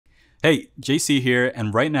Hey, JC here,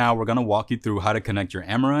 and right now we're going to walk you through how to connect your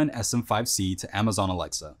Amaran SM5c to Amazon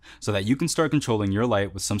Alexa so that you can start controlling your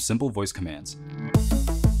light with some simple voice commands.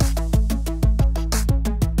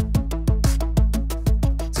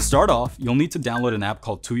 To start off, you'll need to download an app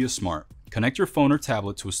called Tuya Smart. Connect your phone or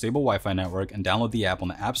tablet to a stable Wi-Fi network and download the app on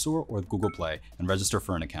the App Store or Google Play and register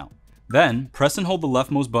for an account. Then, press and hold the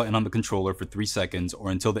leftmost button on the controller for 3 seconds or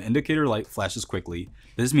until the indicator light flashes quickly.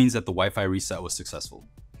 This means that the Wi-Fi reset was successful.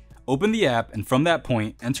 Open the app and from that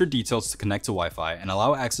point, enter details to connect to Wi-Fi and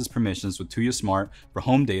allow access permissions with Tuya Smart for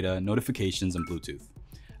home data, notifications, and Bluetooth.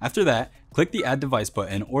 After that, click the Add Device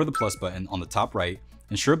button or the plus button on the top right,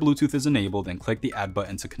 ensure Bluetooth is enabled, and click the Add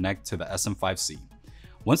button to connect to the SM5c.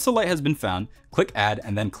 Once the light has been found, click Add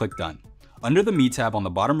and then click Done. Under the Me tab on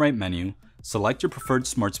the bottom right menu, select your preferred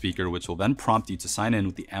smart speaker, which will then prompt you to sign in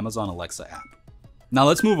with the Amazon Alexa app. Now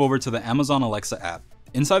let's move over to the Amazon Alexa app.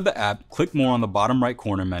 Inside the app, click More on the bottom right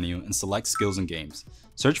corner menu and select Skills and Games.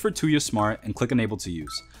 Search for Tuya Smart and click Enable to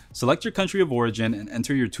Use. Select your country of origin and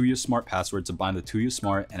enter your Tuya Smart password to bind the Tuya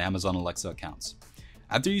Smart and Amazon Alexa accounts.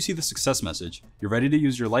 After you see the success message, you're ready to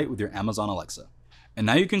use your light with your Amazon Alexa. And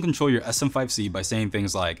now you can control your SM5c by saying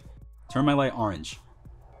things like, "Turn my light orange."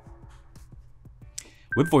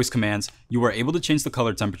 With voice commands, you are able to change the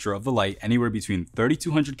color temperature of the light anywhere between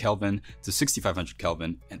 3200 Kelvin to 6500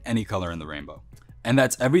 Kelvin and any color in the rainbow. And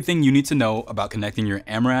that's everything you need to know about connecting your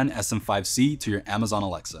Amaran SM5c to your Amazon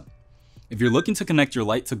Alexa. If you're looking to connect your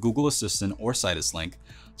light to Google Assistant or Citus Link,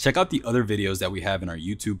 check out the other videos that we have in our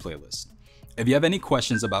YouTube playlist. If you have any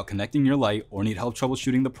questions about connecting your light or need help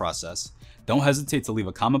troubleshooting the process, don't hesitate to leave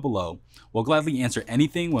a comment below. We'll gladly answer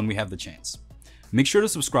anything when we have the chance. Make sure to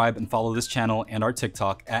subscribe and follow this channel and our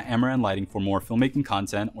TikTok at Amaran Lighting for more filmmaking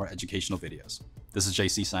content or educational videos. This is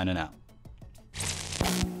JC signing out.